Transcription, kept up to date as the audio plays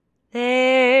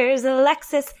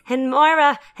Alexis and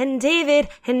Moira and David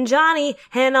and Johnny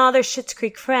and all their Schitt's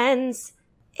Creek friends.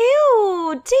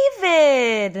 Ew,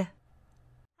 David!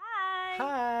 Hi!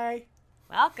 Hi!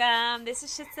 Welcome. This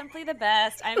is Shit Simply the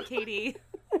Best. I'm Katie.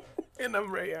 And I'm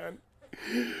Rayan.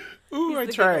 Ooh, I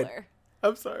the tried. giggler.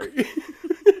 I'm sorry.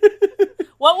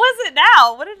 What was it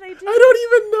now? What did I do? I don't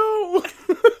even know.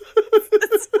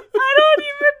 I don't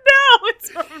even know. It's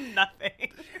from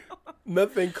nothing.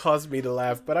 Nothing caused me to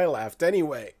laugh, but I laughed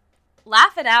anyway.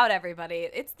 Laugh it out, everybody.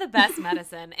 It's the best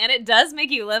medicine, and it does make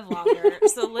you live longer.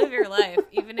 So live your life,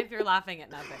 even if you're laughing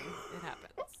at nothing. It happens.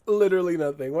 Literally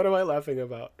nothing. What am I laughing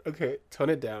about? Okay,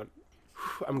 tone it down.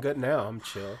 I'm good now. I'm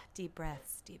chill. Deep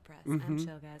breaths, deep breaths. Mm-hmm. I'm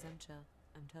chill, guys. I'm chill.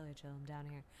 I'm totally chill. I'm down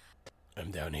here. I'm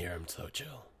down here. I'm so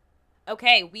chill.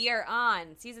 Okay, we are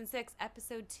on Season 6,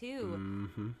 Episode 2,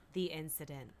 Mm-hmm. The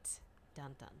Incident.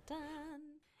 Dun, dun, dun.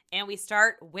 And we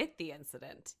start with the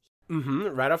incident. Mm-hmm.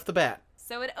 Right off the bat.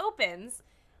 So it opens.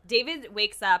 David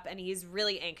wakes up and he's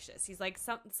really anxious. He's like,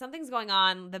 something's going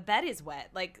on. The bed is wet.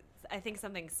 Like, I think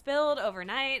something spilled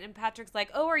overnight. And Patrick's like,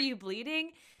 oh, are you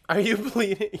bleeding? Are you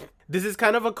bleeding? This is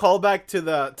kind of a callback to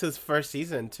the first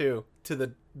season too. To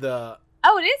the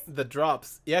Oh, it is? the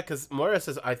drops. Yeah, because Moira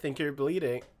says, "I think you're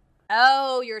bleeding."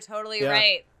 Oh, you're totally Yeah.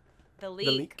 right. The leak.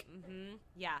 leak. Mm-hmm.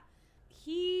 Yeah.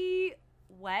 He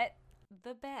wet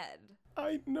the bed.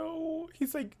 I know.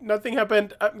 He's like, nothing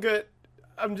happened. I'm good.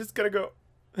 I'm just gonna go.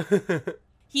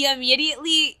 He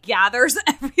immediately gathers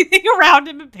everything around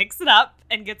him and picks it up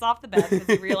and gets off the bed because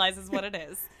he realizes what it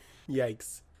is.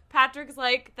 Yikes. Patrick's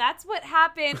like, that's what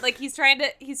happened. Like, he's trying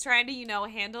to,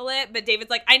 handle it. But David's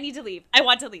like, I need to leave. I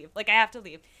want to leave. Like, I have to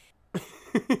leave.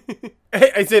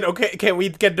 I said, okay, can we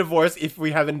get divorced if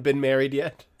we haven't been married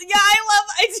yet? Yeah,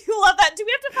 I do love that. Do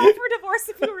we have to file for divorce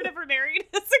if we were never married?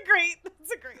 That's a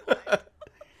great line.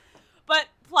 But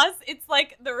plus, it's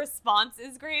like the response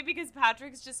is great because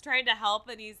Patrick's just trying to help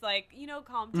and he's like,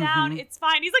 calm down. Mm-hmm. It's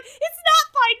fine. He's like, it's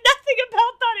not fine. Nothing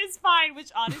about that is fine,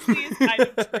 which honestly is kind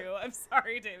of true. I'm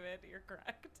sorry, David. You're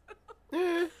correct.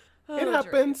 It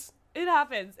happens. It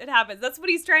happens. It happens. That's what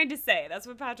he's trying to say. That's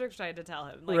what Patrick's trying to tell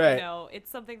him. Like, right.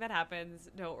 It's something that happens.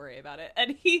 Don't worry about it.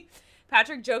 And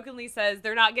Patrick jokingly says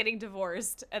they're not getting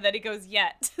divorced. And then he goes,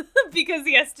 yet. Because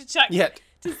he has to check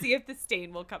to see if the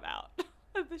stain will come out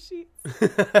of the sheets. God.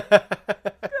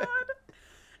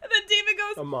 And then David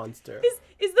goes, A monster.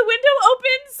 Is the window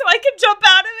open so I can jump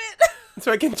out of it?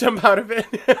 So I can jump out of it.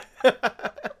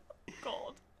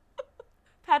 Gold.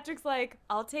 Patrick's like,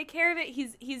 I'll take care of it.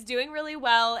 He's doing really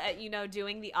well at,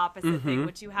 doing the opposite thing,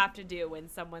 which you have to do when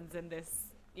someone's in this,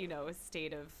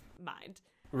 state of mind.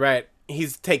 Right.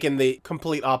 He's taken the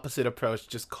complete opposite approach.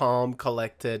 Just calm,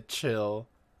 collected, chill.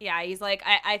 Yeah, he's like,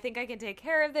 I think I can take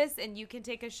care of this and you can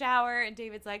take a shower. And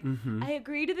David's like, I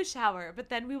agree to the shower, but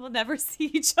then we will never see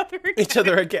each other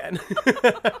again.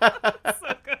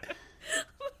 So good.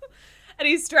 And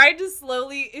he's trying to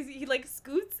he like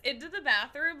scoots into the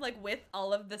bathroom like with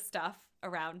all of the stuff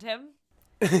around him.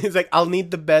 He's like, I'll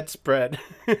need the bedspread.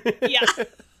 Yeah.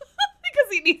 Because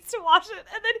he needs to wash it.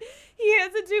 And then he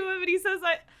hands it to him and he says,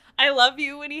 I love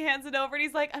you when he hands it over. And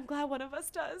he's like, I'm glad one of us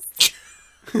does.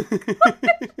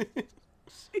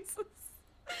 Jesus.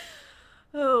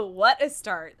 Oh, what a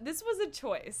start. This was a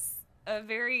choice. A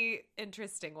very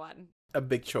interesting one. A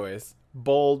big choice.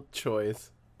 Bold choice.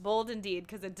 Bold indeed,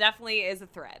 because it definitely is a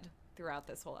thread throughout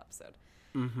this whole episode.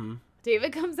 Mm-hmm.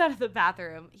 David comes out of the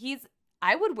bathroom.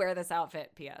 I would wear this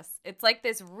outfit, P.S. It's like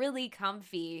this really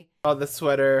comfy. Oh, the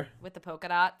sweater. With the polka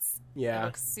dots. Yeah. It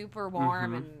looks super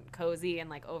warm and cozy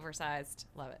and like oversized.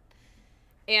 Love it.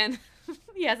 And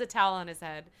he has a towel on his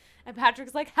head. And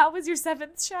Patrick's like, how was your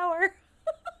 7th shower?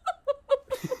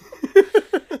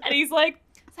 And he's like,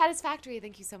 satisfactory,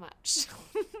 thank you so much.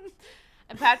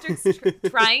 And Patrick's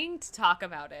trying to talk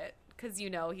about it. Because,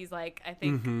 he's like, I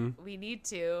think we need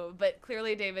to. But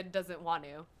clearly David doesn't want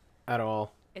to. At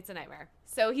all. It's a nightmare.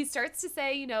 So he starts to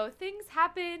say, things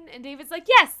happen. And David's like,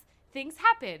 yes, things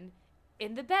happen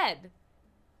in the bed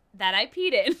that I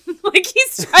peed in. Like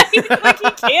he's trying, like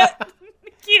he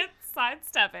can't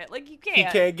sidestep it. Like you can't. He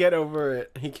can't get over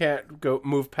it. He can't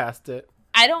move past it.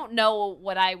 I don't know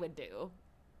what I would do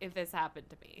if this happened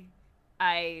to me.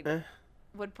 I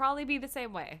would probably be the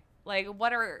same way. Like,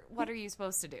 what are you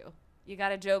supposed to do? You got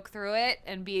to joke through it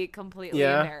and be completely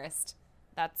embarrassed.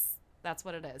 That's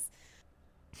what it is.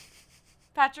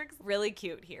 Patrick's really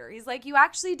cute here. He's like, you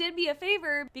actually did me a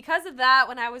favor. Because of that,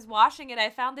 when I was washing it, I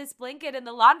found this blanket in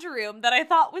the laundry room that I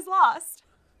thought was lost.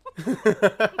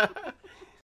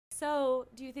 So,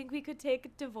 do you think we could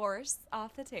take divorce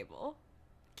off the table?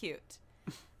 Cute.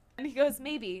 And he goes,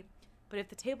 maybe. But if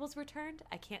the tables were turned,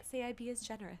 I can't say I'd be as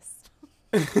generous.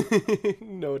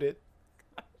 Noted.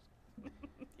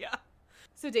 Yeah.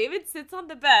 So David sits on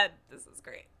the bed. This is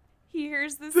great. He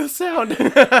hears this. The sound.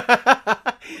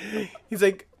 He's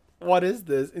like, what is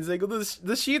this? He's like, well,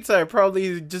 the sheets are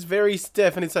probably just very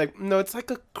stiff. And it's like, no, it's like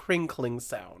a crinkling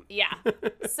sound. Yeah.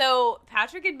 So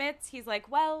Patrick admits, he's like,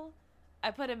 well,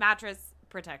 I put a mattress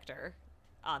protector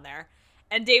on there.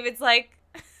 And David's like,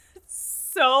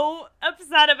 so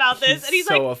upset about this. And he's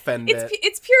so like, offended.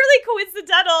 It's purely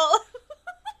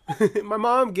coincidental. My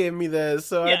mom gave me this,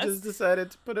 so Yes. I just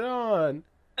decided to put it on.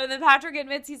 And then Patrick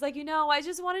admits, he's like, I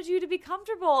just wanted you to be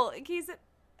comfortable in case it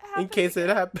happens. In case it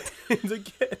happens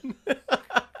again. God,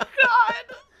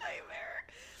 nightmare.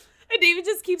 And David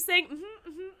just keeps saying,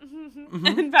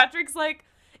 and Patrick's like,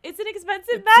 it's an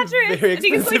expensive mattress. very and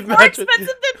he's like, expensive more mattress. expensive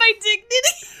than my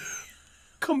dignity.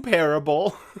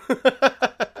 Comparable.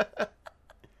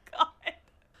 God.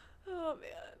 Oh,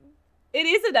 man. It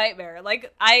is a nightmare.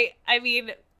 Like, I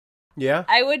mean, Yeah.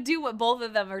 I would do what both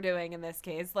of them are doing in this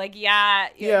case. Like, yeah,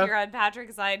 Yeah. you're on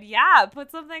Patrick's side. Yeah,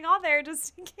 put something on there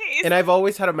just in case. And I've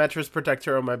always had a mattress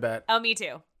protector on my bed. Oh, me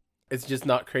too. It's just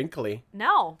not crinkly.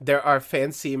 No. There are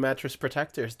fancy mattress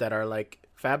protectors that are like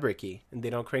fabric-y and they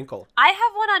don't crinkle. I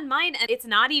have one on mine, and it's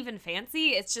not even fancy.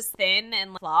 It's just thin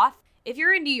and cloth. If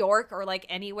you're in New York or like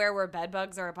anywhere where bed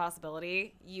bugs are a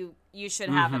possibility, you should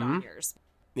have it on yours.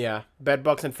 Yeah. Bed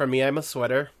bugs, and for me, I'm a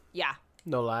sweater. Yeah.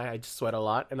 No lie, I just sweat a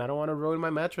lot and I don't want to ruin my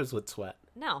mattress with sweat.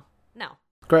 No.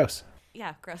 Gross.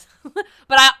 Yeah, gross.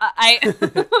 But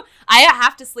I I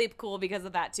have to sleep cool because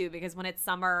of that too, because when it's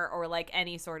summer or like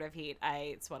any sort of heat,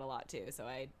 I sweat a lot too, so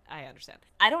I understand.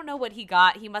 I don't know what he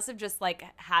got. He must have just like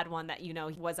had one that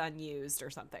was unused or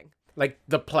something. Like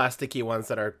the plasticky ones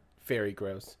that are very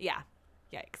gross. Yeah.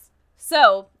 Yikes.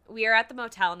 So, we are at the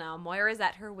motel now. Moira's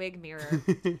at her wig mirror.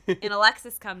 And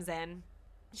Alexis comes in.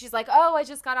 She's like, oh, I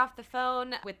just got off the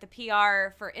phone with the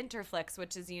PR for Interflix,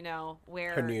 which is,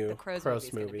 where Her new the Crows Crows movie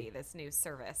is going to movie. be, this new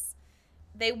service.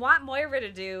 They want Moira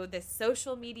to do this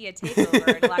social media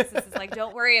takeover. And Alexis is like,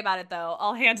 don't worry about it, though.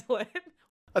 I'll handle it.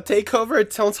 A takeover?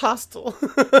 It sounds hostile. Yeah,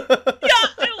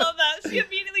 I love that. She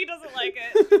immediately doesn't like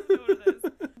it. She doesn't know what it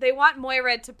is. They want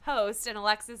Moira to post, and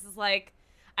Alexis is like,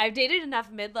 I've dated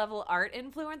enough mid-level art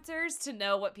influencers to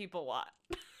know what people want.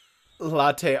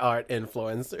 Latte art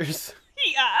influencers.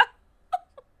 Yeah.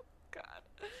 God.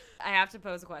 I have to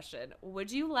pose a question.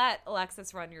 Would you let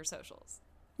Alexis run your socials?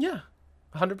 Yeah.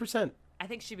 100%. I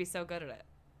think she'd be so good at it.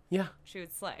 Yeah. She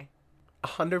would slay.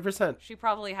 100%. She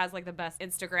probably has like the best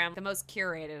Instagram, the most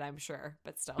curated, I'm sure,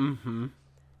 but still. Mm-hmm.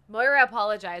 Moira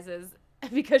apologizes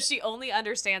because she only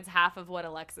understands half of what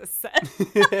Alexis said.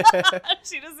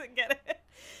 She doesn't get it.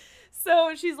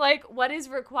 So she's like, what is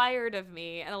required of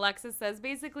me? And Alexis says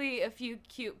basically a few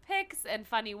cute pics and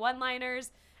funny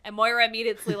one-liners. And Moira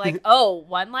immediately like, oh,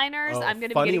 one-liners? Oh, I'm going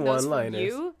to be funny getting those from one-liners.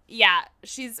 you? Yeah,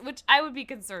 which I would be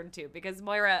concerned too, because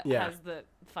Moira Yeah. has the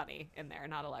funny in there,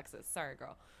 not Alexis. Sorry,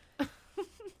 girl.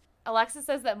 Alexis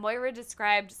says that Moira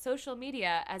described social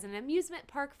media as an amusement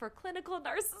park for clinical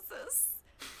narcissists.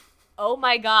 Oh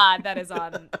my God, that is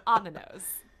on the nose.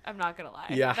 I'm not going to lie.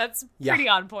 Yeah. That's Yeah. pretty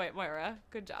on point, Moira.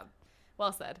 Good job.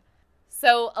 Well said.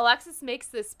 So Alexis makes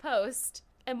this post,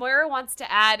 and Moira wants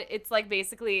to add, it's like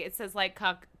basically, it says like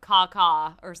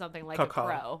caw or something like Caw-caw. a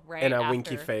crow, right? And a after.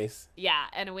 winky face. Yeah,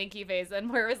 and a winky face. And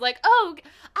Moira's like, oh,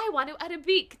 I want to add a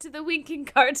beak to the winking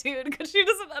cartoon because she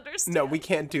doesn't understand. No, we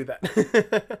can't do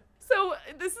that. So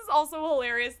this is also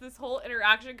hilarious, this whole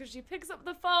interaction, because she picks up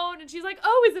the phone and she's like,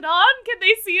 oh, is it on? Can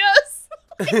they see us?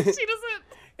 Like, she doesn't.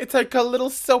 It's like a little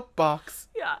soapbox.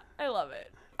 Yeah, I love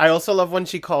it. I also love when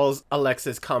she calls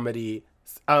Alexis comedy,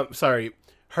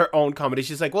 her own comedy.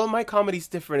 She's like, well, my comedy's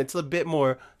different. It's a bit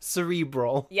more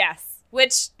cerebral. Yes,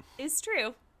 which is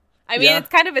true. I mean, Yeah.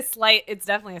 it's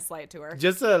definitely a slight to her.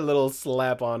 Just a little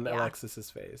slap on Yeah. Alexis's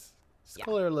face. Just Yeah.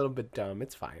 call her a little bit dumb.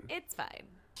 It's fine. It's fine.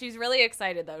 She's really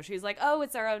excited, though. She's like, oh,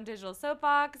 it's our own digital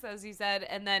soapbox, as you said.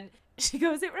 And then she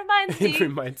goes, it reminds me It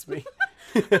reminds me.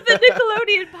 of the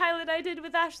Nickelodeon pilot I did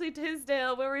with Ashley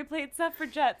Tisdale where we played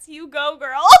suffragettes. You go,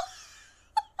 girl.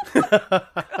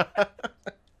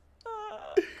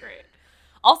 Oh, great.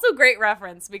 Also, great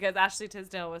reference because Ashley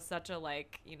Tisdale was such a,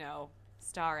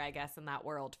 star, I guess, in that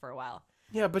world for a while.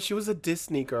 Yeah, but she was a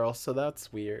Disney girl, so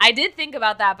that's weird. I did think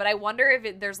about that, but I wonder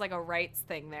if there's like a rights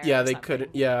thing there. Yeah, or they something.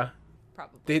 couldn't. Yeah.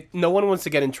 Probably. No one wants to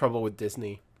get in trouble with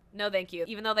Disney. No, thank you.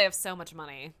 Even though they have so much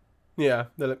money. Yeah,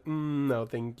 they're like, no,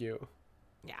 thank you.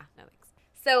 Yeah, no thanks.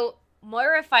 So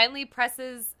Moira finally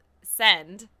presses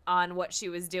send on what she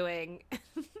was doing.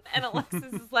 And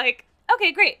Alexis is like,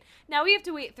 okay, great. Now we have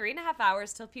to wait 3.5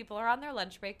 hours till people are on their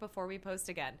lunch break before we post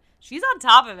again. She's on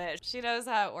top of it. She knows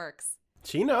how it works.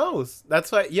 She knows.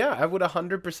 That's why, yeah, I would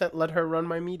 100% let her run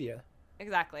my media.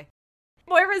 Exactly.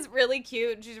 Moira's really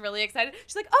cute and she's really excited.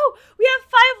 She's like, oh, we have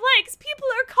 5 likes. People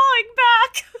are calling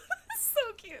back.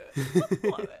 So cute.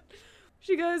 Love it.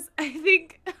 She goes, I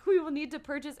think we will need to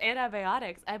purchase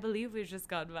antibiotics. I believe we've just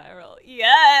gone viral.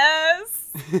 Yes.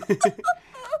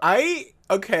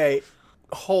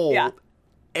 Hold. Yeah.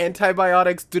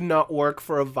 Antibiotics do not work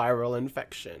for a viral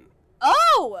infection.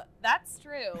 Oh, that's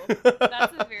true.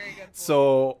 That's a very good point.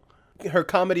 So her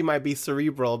comedy might be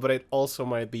cerebral, but it also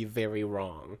might be very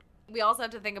wrong. We also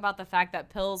have to think about the fact that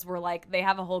pills were like, they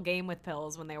have a whole game with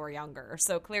pills when they were younger.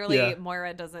 So clearly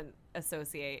Moira doesn't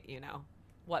associate,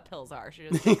 what pills are. She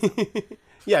just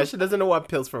Yeah, she doesn't know what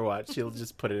pills for what. She'll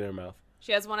just put it in her mouth.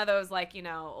 She has one of those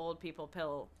old people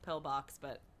pill box,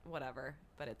 but whatever.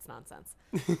 But it's nonsense.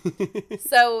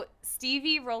 So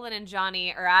Stevie, Roland, and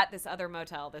Johnny are at this other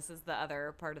motel. This is the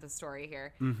other part of the story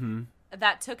here. Mm-hmm.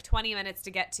 That took 20 minutes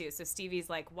to get to. So Stevie's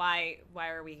like, why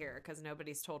are we here? Because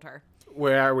nobody's told her.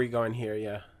 Where are we going here?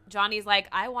 Yeah. Johnny's like,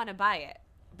 I want to buy it.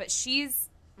 But she's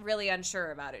really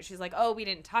unsure about it. She's like, oh, we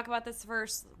didn't talk about this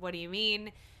first. What do you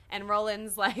mean? And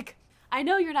Roland's like, I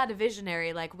know you're not a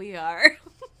visionary like we are.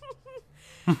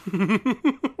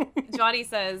 Johnny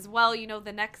says, well,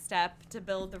 the next step to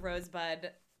build the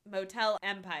Rosebud Motel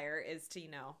empire is to,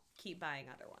 keep buying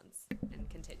other ones and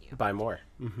continue. Buy more.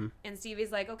 Mm-hmm. And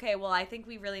Stevie's like, okay, well, I think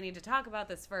we really need to talk about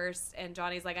this first. And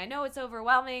Johnny's like, I know it's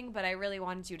overwhelming, but I really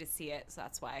wanted you to see it. So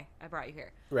that's why I brought you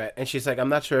here. Right. And she's like, I'm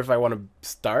not sure if I want to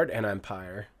start an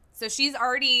empire. So she's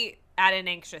already at an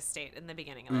anxious state in the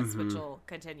beginning of this, which will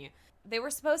continue. They were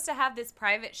supposed to have this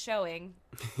private showing.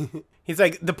 He's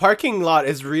like, the parking lot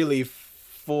is really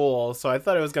full, so I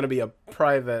thought it was going to be a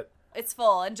private. It's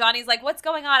full. And Johnny's like, what's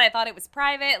going on? I thought it was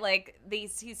private. He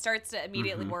starts to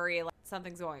immediately worry like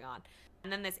something's going on.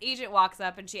 And then this agent walks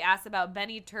up and she asks about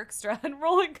Benny Turkstra. And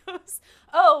Roland goes,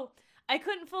 oh, I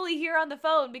couldn't fully hear on the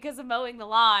phone because of mowing the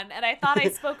lawn. And I thought I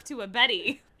spoke to a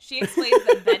Betty. She explains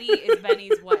that Betty is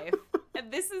Benny's wife.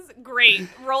 And this is great.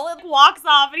 Roland walks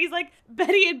off and he's like,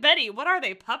 Betty and Betty, what are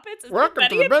they, puppets? Is Welcome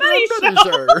Betty to the and Betty Betty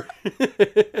show?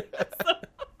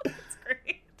 It's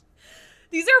great.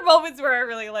 These are moments where I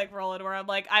really like Roland, where I'm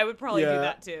like, I would probably do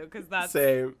that too, because that's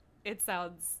same. It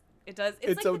does. It's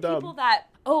like so the dumb. people that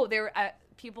there were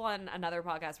people on another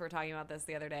podcast were talking about this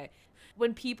the other day.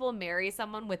 When people marry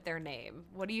someone with their name,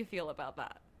 what do you feel about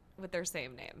that? With their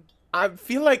same name? I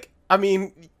feel like,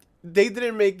 they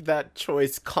didn't make that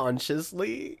choice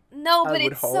consciously. No, but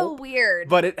it's so weird.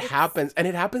 But it happens, and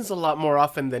it happens a lot more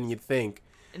often than you'd think.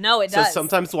 No, it does. So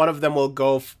sometimes one of them will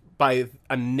go by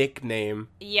a nickname.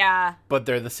 Yeah. But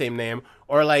they're the same name.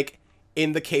 Or like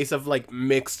in the case of like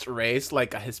mixed race,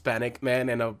 like a Hispanic man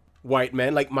and a white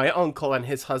man. Like my uncle and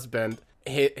his husband,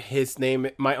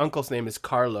 my uncle's name is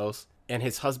Carlos, and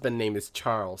his husband's name is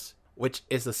Charles, which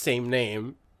is the same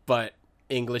name, but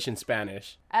English and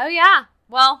Spanish. Oh, yeah.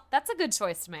 Well, that's a good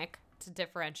choice to make, to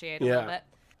differentiate a little bit.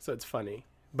 So it's funny.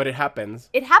 But it happens.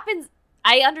 It happens.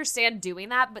 I understand doing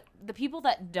that, but the people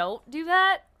that don't do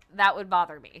that, that would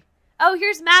bother me. Oh,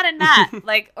 here's Matt and Matt.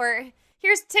 Or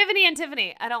here's Tiffany and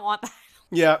Tiffany. I don't want that.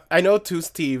 Yeah, I know 2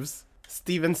 Steves.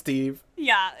 Steve and Steve.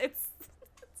 Yeah, it's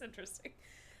interesting.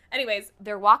 Anyways,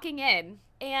 they're walking in,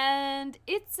 and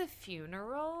it's a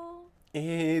funeral.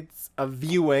 It's a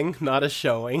viewing, not a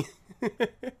showing.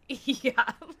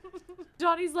 Yeah.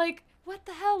 Johnny's like, what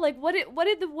the hell? Like, what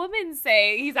did the woman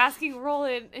say? He's asking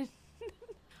Roland.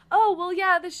 Oh, well,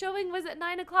 yeah, the showing was at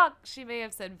 9:00. She may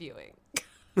have said viewing.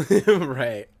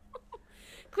 Right.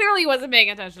 Clearly he wasn't paying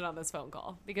attention on this phone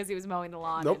call because he was mowing the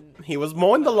lawn. Nope, he was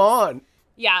mowing the lawn.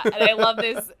 Yeah, and I love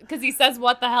this because he says,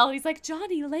 what the hell? He's like,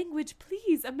 Johnny, language,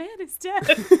 please. A man is dead.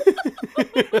 It's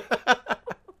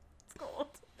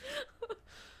cold.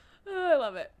 Oh, I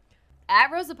love it. At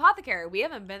Rose Apothecary, we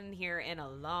haven't been here in a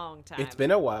long time. It's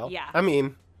been a while. Yeah.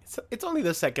 It's only the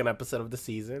 2nd episode of the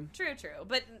season. True.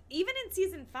 But even in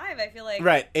season 5, I feel like...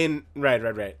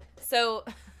 Right. So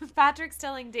Patrick's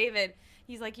telling David,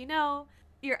 he's like,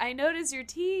 I noticed your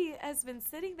tea has been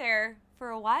sitting there for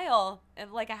a while,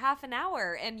 like a half an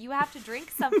hour, and you have to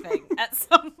drink something at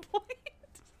some point.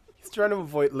 He's trying to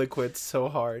avoid liquids so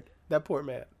hard. That poor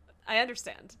man. I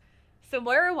understand. So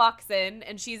Moira walks in,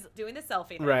 and she's doing the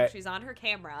selfie thing. Right. She's on her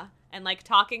camera, and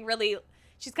talking really...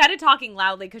 She's kind of talking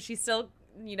loudly, because she still,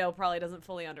 probably doesn't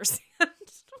fully understand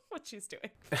what she's doing.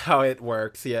 How it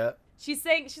works, yeah. She's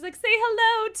like, say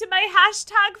hello to my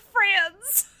hashtag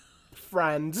friends.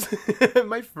 Friends.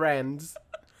 My friends.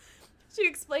 She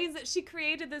explains that she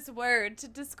created this word to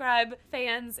describe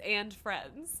fans and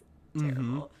friends.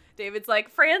 Terrible. David's like,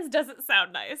 friends doesn't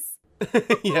sound nice.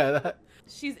 Yeah,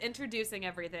 She's introducing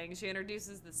everything. She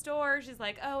introduces the store. She's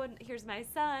like, oh, and here's my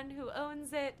son who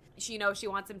owns it. She she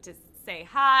wants him to say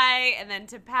hi. And then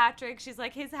to Patrick, she's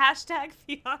like, his hashtag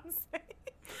fiance.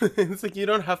 It's like, you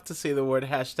don't have to say the word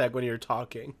hashtag when you're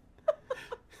talking.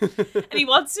 And he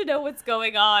wants to know what's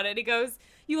going on. And he goes,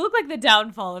 you look like the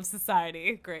downfall of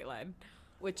society. Great line,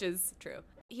 which is true.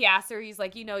 He asks her, he's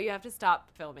like, you have to stop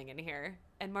filming in here.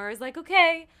 And Moira's like,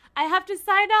 okay, I have to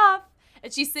sign off.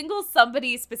 And she singles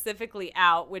somebody specifically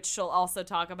out, which she'll also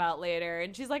talk about later.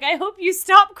 And she's like, I hope you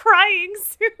stop crying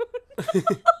soon.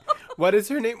 What is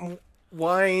her name?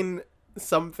 Wine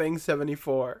something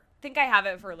 74. I think I have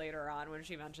it for later on when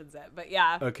she mentions it. But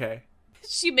yeah. Okay.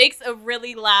 She makes a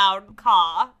really loud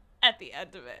caw at the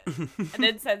end of it. And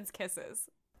then sends kisses.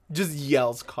 Just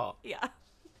yells call. Yeah.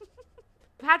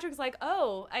 Patrick's like,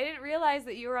 oh, I didn't realize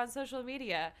that you were on social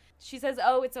media. She says,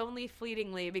 oh, it's only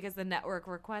fleetingly because the network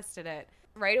requested it.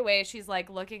 Right away, she's like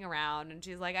looking around and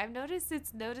she's like, I've noticed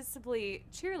it's noticeably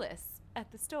cheerless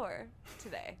at the store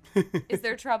today. Is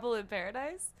there trouble in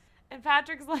paradise? And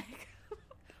Patrick's like,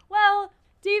 well,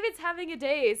 David's having a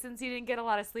day since he didn't get a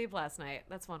lot of sleep last night.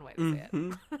 That's one way to say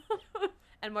it.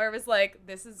 And Moira's like,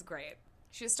 this is great.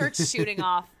 She just starts shooting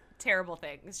off terrible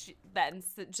things and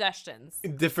suggestions.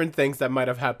 Different things that might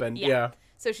have happened. Yeah.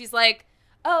 So she's like,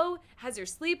 oh, has your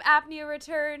sleep apnea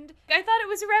returned? I thought it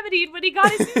was remedied when he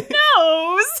got his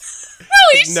nose.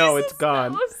 No, it's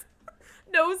gone.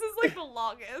 Nose is like the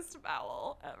longest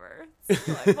vowel ever. It's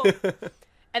delightful.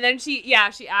 And then she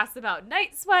asks about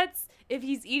night sweats, if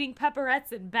he's eating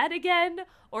pepperettes in bed again,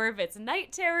 or if it's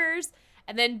night terrors.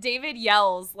 And then David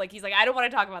yells, like, he's like, I don't want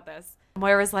to talk about this.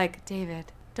 Moira's like,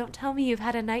 David, don't tell me you've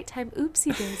had a nighttime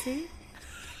oopsie daisy.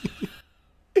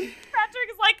 Patrick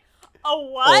is like, a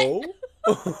what?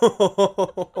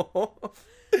 Oh.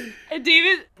 And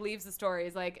David leaves the story.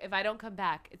 He's like, if I don't come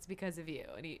back, it's because of you.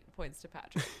 And he points to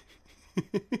Patrick.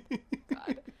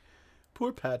 God.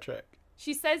 Poor Patrick.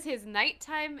 She says his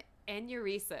nighttime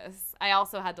enuresis. I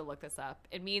also had to look this up.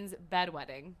 It means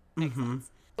bedwetting. Makes sense.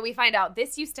 We find out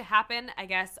this used to happen, I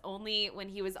guess, only when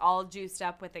he was all juiced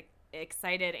up with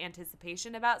excited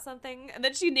anticipation about something. And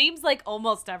then she names like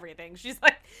almost everything. She's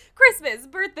like, Christmas,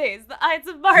 birthdays, the Ides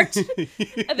of March.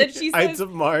 And then she says, Ides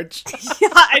of March. Yeah,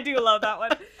 I do love that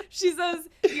one. She says,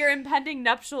 your impending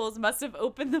nuptials must have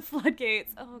opened the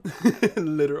floodgates. Oh, God.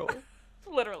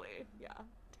 Literally. Yeah.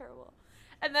 Terrible.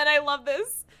 And then I love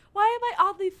this. Why am I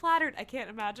oddly flattered? I can't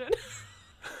imagine.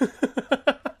 That's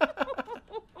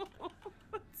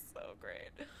so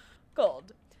great.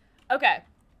 Gold. Okay.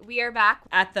 We are back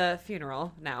at the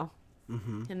funeral now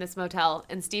in this motel.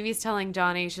 And Stevie's telling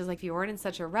Johnny, she's like, if you weren't in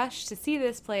such a rush to see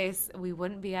this place, we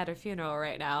wouldn't be at a funeral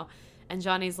right now. And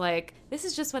Johnny's like, this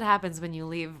is just what happens when you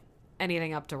leave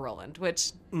anything up to Roland,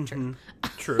 which, true.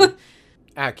 True.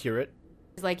 Accurate.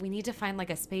 He's like, we need to find like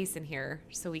a space in here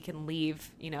so we can leave,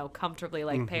 comfortably,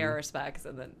 like pay our respects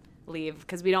and then leave.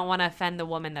 Because we don't want to offend the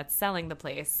woman that's selling the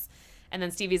place. And then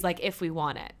Stevie's like, if we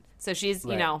want it. So she's,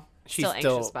 Right. She's still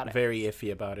anxious about it. Very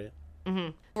iffy about it.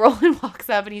 Roland walks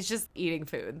up and he's just eating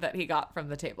food that he got from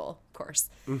the table, of course,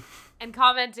 and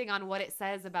commenting on what it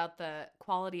says about the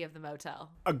quality of the motel.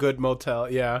 A good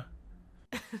motel, yeah.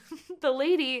 The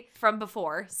lady from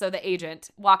before, so the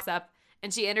agent, walks up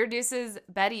and she introduces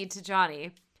Betty to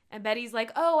Johnny. And Betty's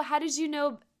like, oh, how did you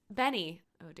know Benny?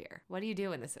 Oh, dear. What do you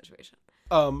do in this situation?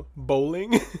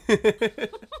 Bowling.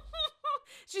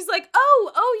 She's like,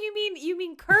 oh, you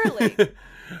mean curling.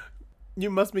 You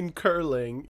must mean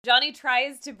curling. Johnny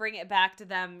tries to bring it back to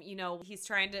them. He's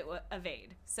trying to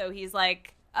evade. So he's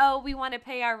like, oh, we want to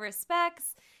pay our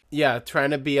respects. Yeah,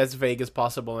 trying to be as vague as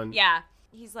possible. And yeah.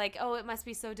 He's like, oh, it must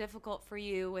be so difficult for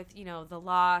you with, the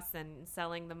loss and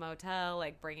selling the motel,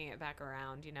 like bringing it back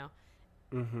around,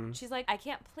 She's like, I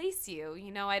can't place you.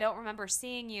 I don't remember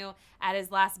seeing you at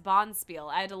his last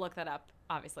Bonspiel. I had to look that up,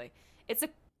 obviously. It's a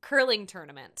curling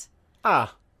tournament.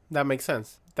 Ah, that makes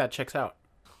sense. That checks out.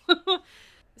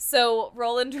 So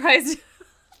Roland tries to,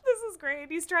 this is great.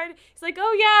 He's like,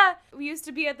 oh yeah, we used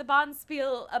to be at the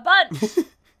Bonspiel a bunch.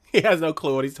 He has no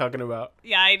clue what he's talking about.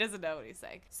 Yeah, he doesn't know what he's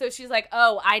saying. So she's like,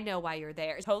 oh, I know why you're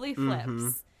there. It totally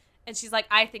flips. And she's like,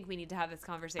 I think we need to have this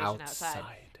conversation outside.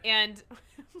 And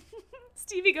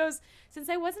Stevie goes, since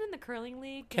I wasn't in the curling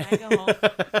league, can I go home?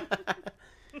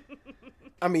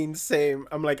 I mean, same.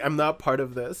 I'm like, I'm not part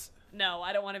of this. No,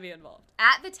 I don't want to be involved.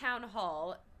 At the town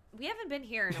hall, we haven't been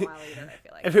here in a while either, I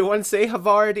feel like. Everyone say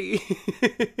Havarti.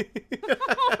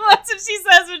 That's what she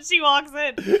says when she walks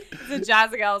in. It's a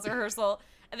Jazzy rehearsal.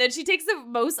 And then she takes the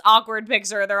most awkward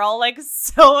picture. They're all like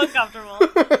so uncomfortable.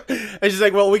 And she's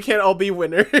like, well, we can't all be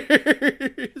winners. I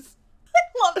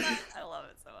love that. I love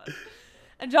it so much.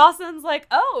 And Jocelyn's like,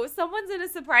 oh, someone's in a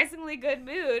surprisingly good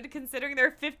mood considering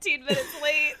they're 15 minutes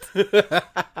late.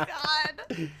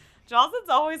 God. Jocelyn's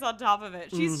always on top of it.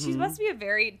 She must be a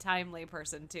very timely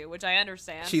person, too, which I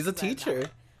understand. She's a teacher.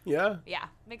 Yeah. Yeah,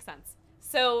 makes sense.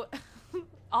 So,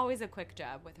 always a quick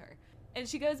jab with her. And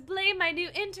she goes, blame my new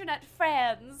internet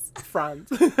friends. Franz.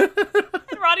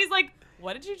 And Ronnie's like,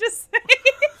 what did you just say?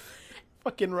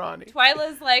 Fucking Ronnie.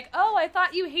 Twyla's like, oh, I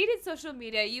thought you hated social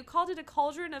media. You called it a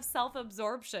cauldron of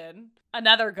self-absorption.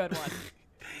 Another good one.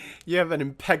 You have an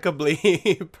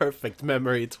impeccably perfect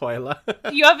memory, Twyla.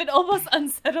 You have an almost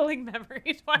unsettling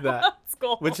memory, Twyla. That's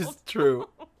gold. Which is true.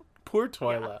 Poor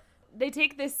Twyla. Yeah. They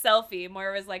take this selfie.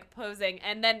 Moira's like posing.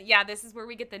 And then, yeah, this is where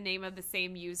we get the name of the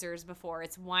same users before.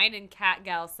 It's Wine and Cat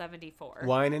Gal 74.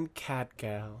 Wine and Cat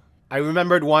Gal. I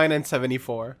remembered Wine and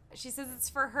 74. She says it's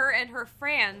for her and her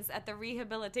friends at the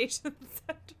rehabilitation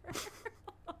center.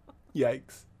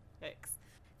 Yikes. Thanks.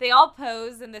 They all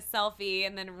pose in this selfie,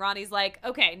 and then Ronnie's like,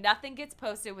 okay, nothing gets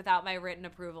posted without my written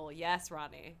approval. Yes,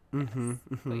 Ronnie. Mm-hmm.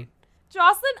 Yes. Sweet.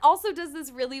 Jocelyn also does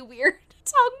this really weird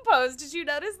tongue pose. Did you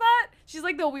notice that? She's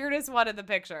like the weirdest one in the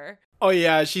picture. Oh,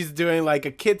 yeah. She's doing like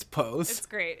a kid's pose. It's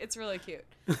great. It's really cute.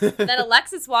 And then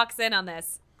Alexis walks in on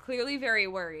this, clearly very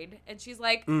worried. And she's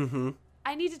like,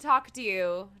 I need to talk to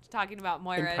you. Talking about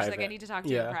Moira. She's like, I need to talk to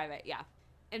you in private. Yeah.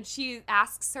 And she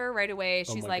asks her right away.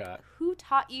 She's like, God. Who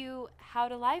taught you how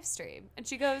to live stream? And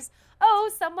she goes, oh,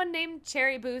 someone named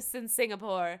Cherry Boost in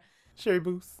Singapore. Cherry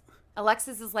Boost.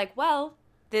 Alexis is like, well,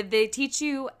 did they teach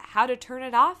you how to turn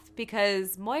it off?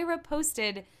 Because Moira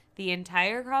posted the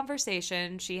entire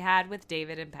conversation she had with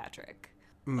David and Patrick.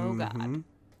 Oh, God.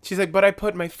 She's like, but I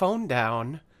put my phone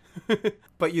down.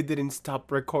 But you didn't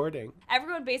stop recording.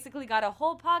 Everyone basically got a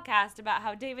whole podcast about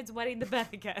how David's wetting the bed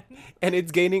again. And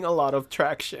it's gaining a lot of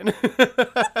traction.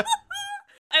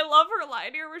 I love her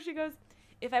line here where she goes,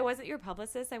 if I wasn't your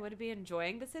publicist, I would be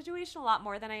enjoying the situation a lot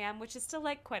more than I am, which is still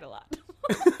like quite a lot.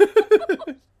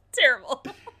 Terrible.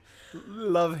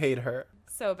 Love, hate her.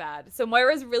 So bad. So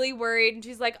Moira's really worried and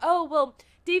she's like, oh, well,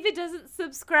 David doesn't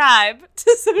subscribe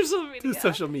to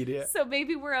social media. So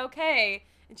maybe we're okay.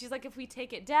 And she's like, if we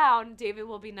take it down, David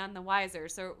will be none the wiser.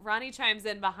 So Ronnie chimes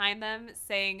in behind them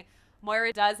saying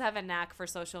Moira does have a knack for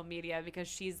social media because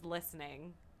she's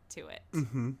listening to it.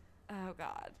 Oh,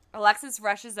 God. Alexis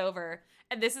rushes over.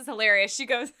 And this is hilarious. She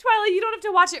goes, Twyla, you don't have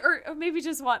to watch it, or maybe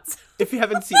just once. If you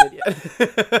haven't seen it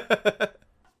yet.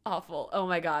 Awful. Oh,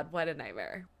 my God. What a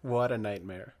nightmare. What a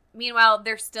nightmare. Meanwhile,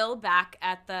 they're still back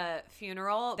at the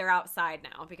funeral. They're outside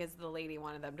now because the lady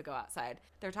wanted them to go outside.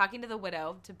 They're talking to the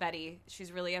widow, to Betty.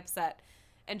 She's really upset.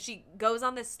 And she goes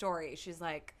on this story. She's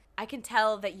like, I can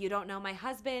tell that you don't know my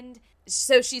husband.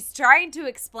 So she's trying to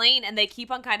explain, and they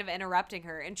keep on kind of interrupting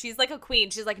her. And she's like a queen.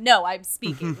 She's like, no, I'm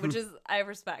speaking, which is, I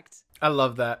respect. I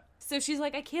love that. So she's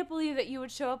like, I can't believe that you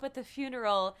would show up at the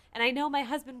funeral, and I know my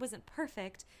husband wasn't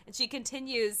perfect. And she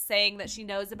continues saying that she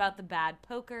knows about the bad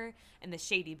poker and the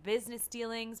shady business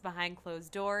dealings behind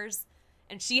closed doors,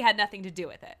 and she had nothing to do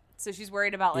with it. So she's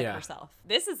worried about herself.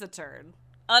 This is a turn.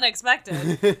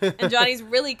 Unexpected. And Johnny's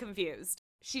really confused.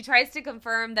 She tries to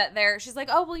confirm that she's like,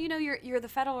 oh, well, you know, you're the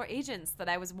federal agents that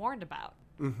I was warned about.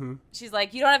 She's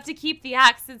like, you don't have to keep the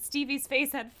axe, since Stevie's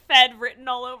face had Fed written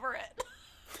all over it.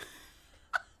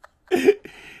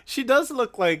 She does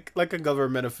look like a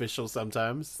government official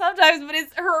sometimes. Sometimes, but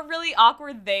it's her really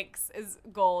awkward thanks is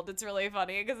gold. It's really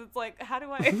funny because it's like, how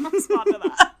do I respond to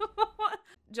that?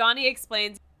 Johnny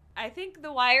explains, I think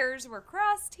the wires were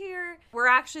crossed here. We're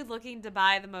actually looking to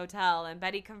buy the motel. And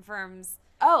Betty confirms,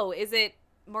 oh, is it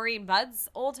Maureen Budd's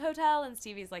old hotel? And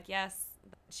Stevie's like, yes,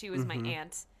 she was my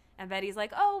aunt. And Betty's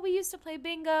like, oh, we used to play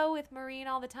bingo with Maureen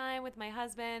all the time with my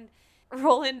husband.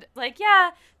 Roland, like,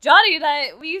 yeah, Johnny and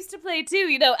I, we used to play too,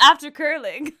 you know, after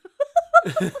curling.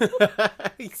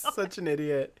 He's such an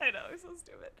idiot. I know, he's so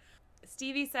stupid.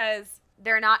 Stevie says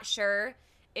they're not sure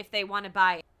if they want to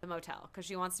buy the motel because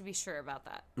she wants to be sure about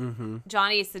that.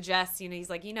 Johnny suggests, you know, he's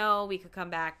like, you know, we could come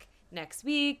back next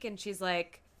week. And she's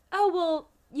like, oh, well,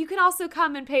 you can also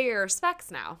come and pay your respects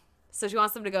now. So she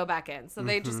wants them to go back in. So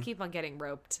they just keep on getting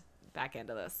roped back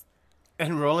into this.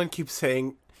 And Roland keeps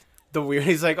saying the weird,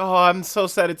 he's like, oh, I'm so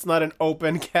sad it's not an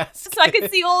open casket. So I can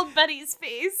see old Betty's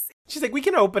face. She's like, we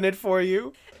can open it for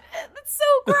you. That's so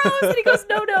gross. And he goes,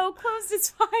 no, closed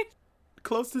is fine.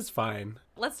 Closed is fine.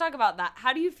 Let's talk about that.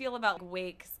 How do you feel about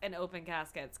wakes and open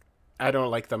caskets? I don't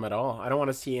like them at all. I don't want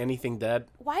to see anything dead.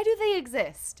 Why do they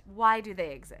exist?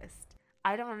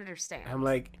 I don't understand. I'm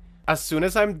like, as soon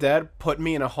as I'm dead, put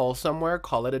me in a hole somewhere,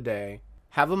 call it a day.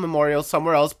 Have a memorial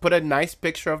somewhere else, put a nice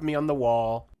picture of me on the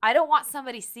wall. I don't want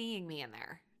somebody seeing me in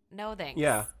there. No thanks.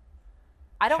 Yeah.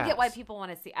 I don't get why has. people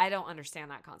want to see. I don't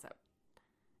understand that concept.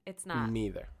 It's not.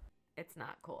 Neither. It's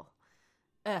not cool.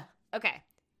 Ugh. Okay.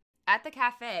 At the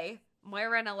cafe,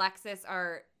 Moira and Alexis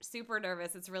are super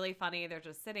nervous. It's really funny. They're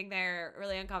just sitting there,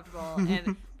 really uncomfortable.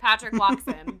 And Patrick walks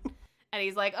in and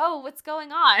he's like, oh, what's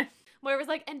going on? Moira's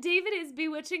like, and David is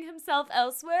bewitching himself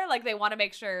elsewhere. Like, they want to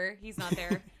make sure he's not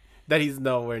there. That he's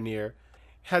nowhere near.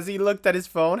 Has he looked at his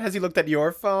phone? Has he looked at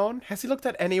your phone? Has he looked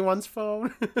at anyone's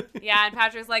phone? Yeah, and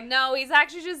Patrick's like, no, he's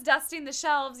actually just dusting the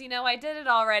shelves. You know, I did it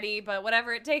already, but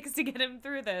whatever it takes to get him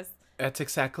through this. That's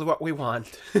exactly what we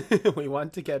want. We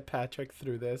want to get Patrick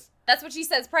through this. That's what she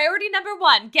says. Priority number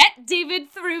 1, get David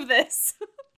through this.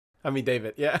 I mean,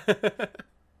 David, yeah.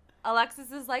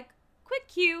 Alexis is like, quick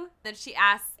cue. Then she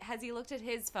asks, has he looked at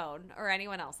his phone or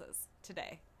anyone else's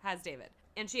today? Has David?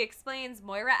 And she explains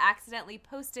Moira accidentally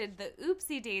posted the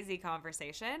oopsie daisy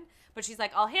conversation, but she's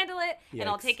like, I'll handle it and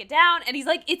I'll Yikes. take it down. And he's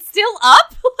like, it's still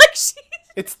up? Like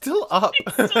It's still up.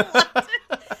 still left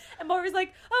it. And Moira's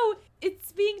like, oh,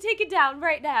 it's being taken down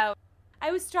right now.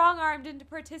 I was strong-armed into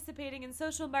participating in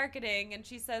social marketing. And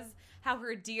she says how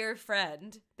her dear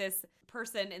friend, this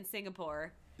person in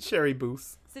Singapore, Sherry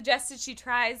Booth. suggested she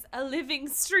tries a living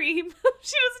stream.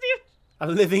 She doesn't even A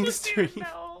living doesn't even stream.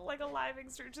 know, like a living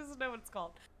stream. She doesn't know what it's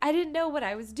called. I didn't know what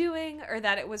I was doing or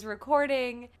that it was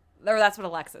recording. Or that's what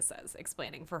Alexis says,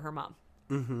 explaining for her mom.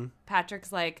 Mm-hmm.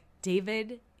 Patrick's like,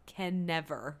 David can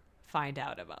never find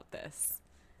out about this.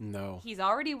 No. He's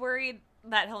already worried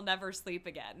that he'll never sleep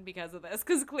again because of this.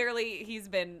 Because clearly he's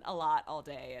been a lot all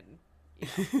day. And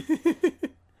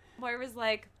Moira's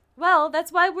like, well,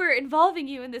 that's why we're involving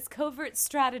you in this covert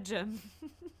stratagem.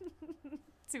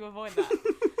 To avoid that.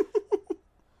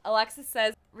 Alexis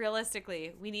says,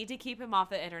 realistically, we need to keep him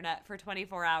off the internet for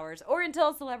 24 hours or until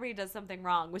a celebrity does something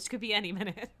wrong, which could be any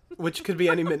minute. Which could be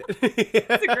any minute.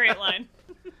 It's a great line.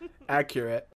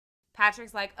 Accurate.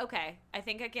 Patrick's like, okay, I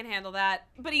think I can handle that.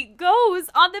 But he goes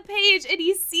on the page and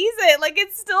he sees it. Like,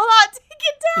 it's still not taken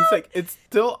down. He's like, it's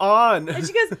still on. And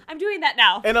she goes, I'm doing that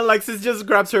now. And Alexis just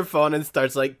grabs her phone and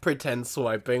starts like pretend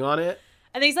swiping on it.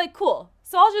 And then he's like, cool.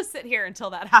 So I'll just sit here until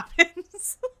that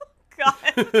happens. God.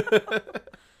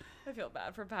 I feel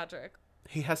bad for Patrick.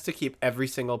 He has to keep every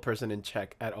single person in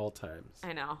check at all times.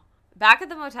 I know. Back at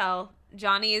the motel,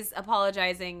 Johnny's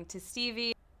apologizing to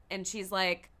Stevie, and she's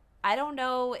like, I don't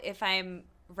know if I'm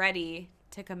ready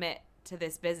to commit to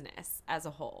this business as a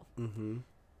whole. Mm-hmm.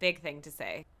 Big thing to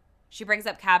say. She brings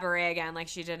up cabaret again like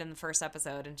she did in the first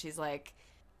episode, and she's like,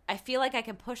 I feel like I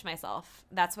can push myself.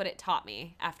 That's what it taught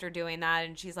me after doing that.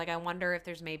 And she's like, I wonder if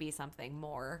there's maybe something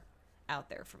more out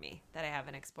there for me that I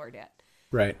haven't explored yet.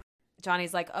 Right.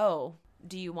 Johnny's like, oh,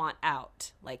 do you want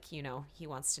out? Like, you know, he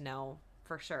wants to know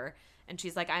for sure. And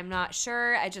she's like, I'm not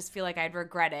sure. I just feel like I'd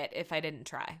regret it if I didn't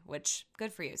try, which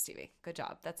good for you, Stevie. Good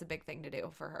job. That's a big thing to do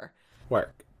for her.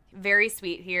 Work. Very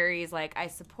sweet here. He's like, I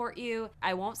support you.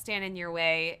 I won't stand in your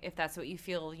way if that's what you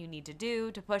feel you need to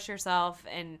do to push yourself.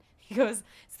 And he goes,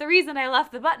 it's the reason I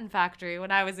left the button factory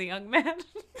when I was a young man.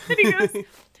 And he goes,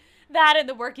 that and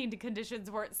the working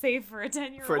conditions weren't safe for a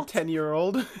 10-year-old. For a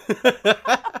 10-year-old.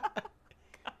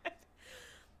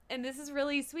 And this is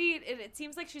really sweet. It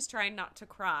seems like she's trying not to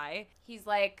cry. He's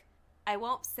like, I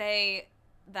won't say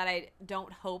that I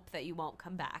don't hope that you won't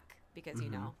come back because, you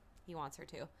know, he wants her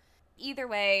to. Either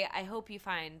way, I hope you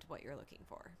find what you're looking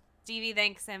for. Stevie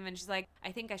thanks him and she's like,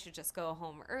 I think I should just go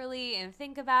home early and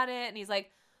think about it. And he's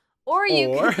like, or you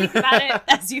can think about it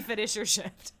as you finish your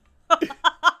shift.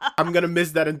 I'm going to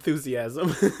miss that enthusiasm.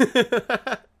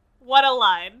 What a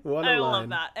line. What a I love line.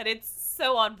 that. And it's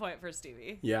so on point for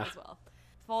Stevie Yeah. as well.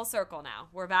 Full circle now.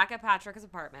 We're back at Patrick's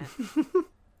apartment.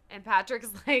 And Patrick's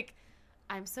like,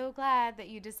 I'm so glad that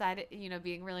you decided, you know,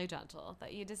 being really gentle,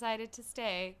 that you decided to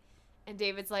stay. And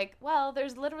David's like, well,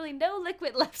 there's literally no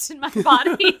liquid left in my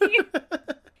body.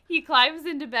 He climbs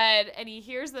into bed and he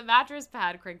hears the mattress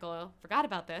pad crinkle. Forgot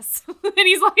about this. And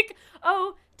he's like,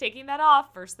 oh, taking that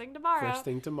off first thing tomorrow. First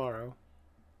thing tomorrow.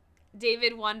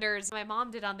 David wonders, my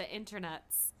mom did on the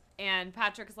internets. And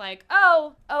Patrick's like,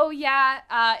 oh yeah,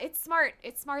 it's smart.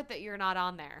 It's smart that you're not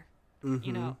on there. Mm-hmm.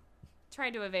 You know,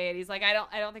 trying to evade. He's like, I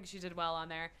don't think she did well on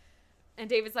there. And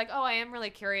David's like, oh, I am really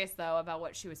curious though about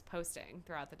what she was posting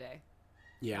throughout the day.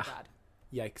 Yeah. God.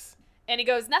 Yikes. And he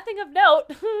goes, nothing of note.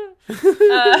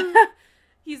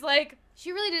 He's like,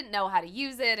 she really didn't know how to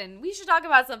use it, and we should talk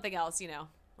about something else, you know.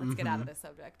 Let's get out of this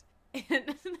subject.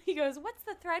 And he goes, what's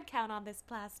the thread count on this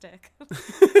plastic?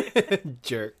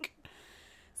 Jerk.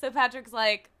 So Patrick's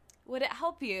like, would it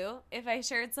help you if I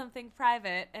shared something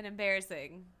private and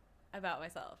embarrassing about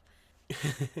myself?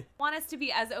 Want us to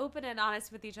be as open and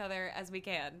honest with each other as we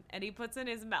can. And he puts in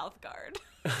his mouth guard.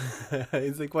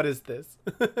 He's like, what is this?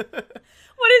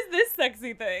 What is this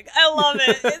sexy thing? I love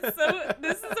it.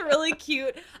 This is really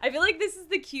cute. I feel like this is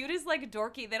the cutest, like,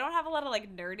 dorky. They don't have a lot of,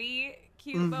 like, nerdy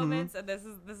cute moments, and this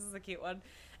is a cute one.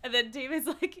 And then David's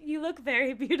like, you look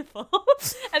very beautiful.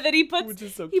 And then he puts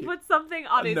something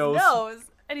on his nose.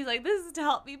 And he's like, this is to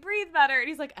help me breathe better. And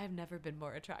he's like, I've never been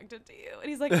more attracted to you. And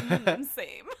he's like,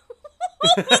 same.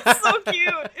 It's so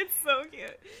cute. It's so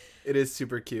cute. It is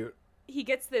super cute. He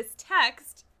gets this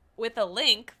text with a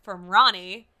link from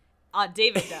Ronnie.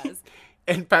 David does.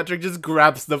 And Patrick just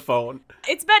grabs the phone.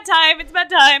 It's bedtime. It's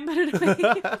bedtime. Put it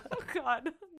away. Oh,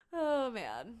 God. Oh,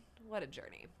 man. What a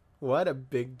journey. What a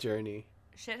big journey.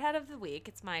 Shithead of the week.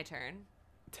 It's my turn.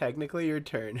 Technically your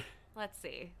turn. Let's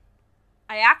see.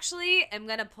 I actually am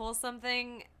going to pull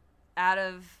something out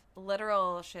of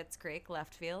literal Schitt's Creek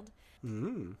left field.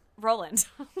 Roland.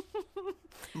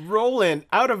 Roland,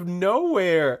 out of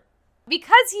nowhere.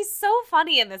 Because he's so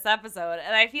funny in this episode.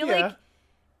 And I feel like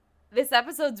this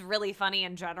episode's really funny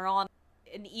in general.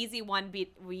 An easy one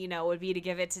would be to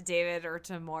give it to David or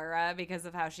to Moira because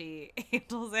of how she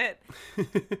handles it.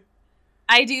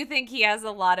 I do think he has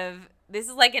a lot of... This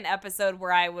is like an episode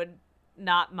where I would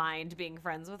not mind being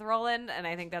friends with Roland, and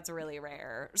I think that's really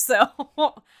rare. So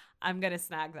I'm going to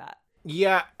snag that.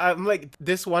 Yeah, I'm like,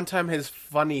 this one time his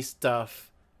funny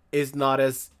stuff is not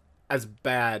as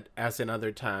bad as in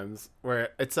other times, where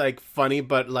it's like funny,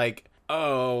 but like,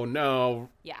 oh no.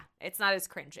 Yeah, it's not as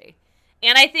cringy.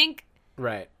 And I think...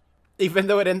 Right. Even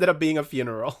though it ended up being a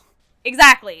funeral.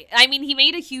 Exactly. I mean, he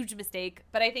made a huge mistake,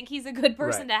 but I think he's a good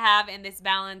person to have in this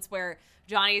balance where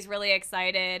Johnny's really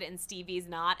excited and Stevie's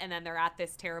not, and then they're at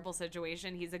this terrible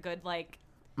situation. He's a good, like,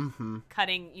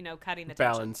 cutting the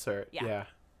balancer. tension. Yeah.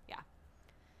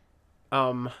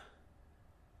 Yeah.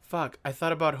 Fuck. I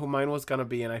thought about who mine was gonna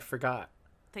be and I forgot.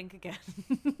 Think again.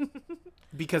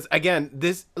 Because, again,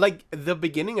 this, like, the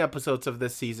beginning episodes of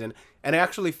this season, and I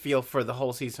actually feel for the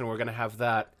whole season we're gonna have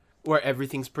that, where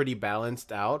everything's pretty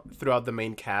balanced out throughout the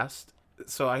main cast.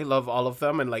 So I love all of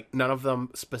them, and, like, none of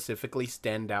them specifically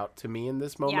stand out to me in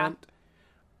this moment.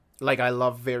 Yeah. Like, I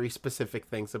love very specific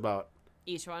things about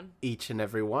each and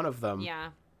every one of them. Yeah.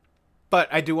 But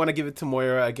I do want to give it to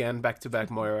Moira again, back-to-back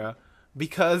Moira,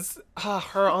 because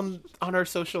her on her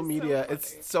social media, so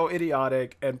it's so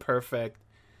idiotic and perfect.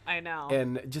 I know.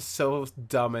 And just so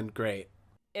dumb and great.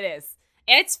 It is.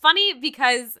 And it's funny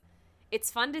because it's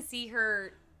fun to see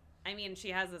her... I mean, she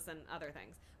has this in other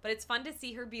things. But it's fun to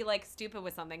see her be, like, stupid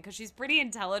with something. Because she's pretty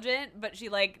intelligent, but she,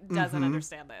 like, doesn't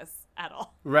understand this at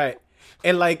all. Right.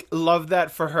 And, like, love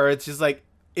that for her. It's just, like,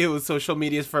 social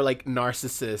media is for, like,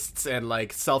 narcissists and,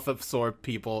 like, self-absorbed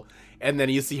people. And then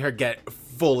you see her get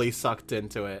fully sucked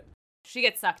into it. She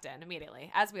gets sucked in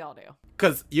immediately, as we all do.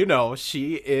 Because,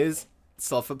 she is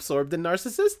self-absorbed and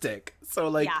narcissistic. So,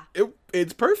 like,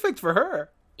 it's perfect for her.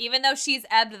 Even though she's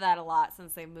ebbed that a lot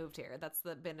since they moved here. That's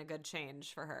been a good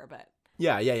change for her, but...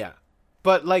 Yeah.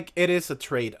 But, like, it is a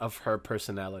trait of her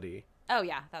personality. Oh,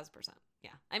 yeah, 1,000%.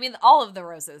 Yeah. I mean, all of the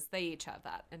Roses, they each have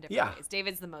that in different ways.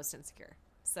 David's the most insecure.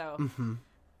 So,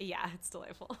 yeah, it's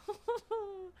delightful.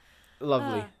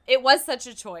 Lovely. It was such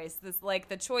a choice. This, like,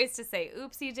 the choice to say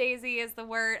oopsie daisy is the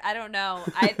word. I don't know.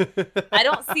 I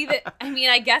don't see that. I mean,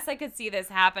 I guess I could see this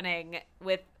happening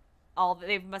with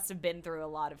they must have been through a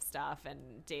lot of stuff,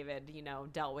 and David,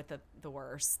 dealt with the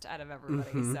worst out of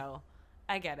everybody. So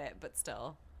I get it, but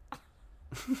still.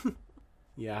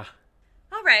 Yeah.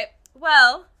 All right.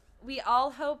 Well, we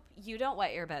all hope you don't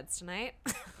wet your beds tonight.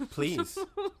 Please.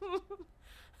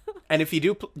 And if you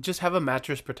do, just have a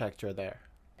mattress protector there.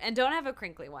 And don't have a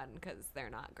crinkly one, because they're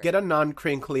not great. Get a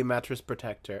non-crinkly mattress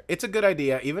protector. It's a good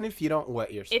idea, even if you don't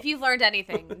wet yourself. If you've learned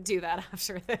anything, do that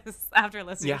after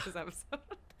listening to this episode.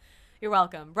 You're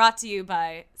welcome. Brought to you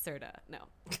by Serta. No.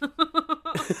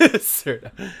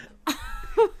 Serta.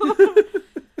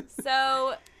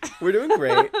 So. We're doing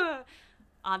great.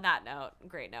 On that note,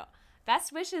 great note.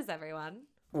 Best wishes, everyone.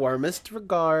 Warmest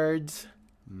regards.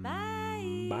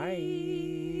 Bye. Bye.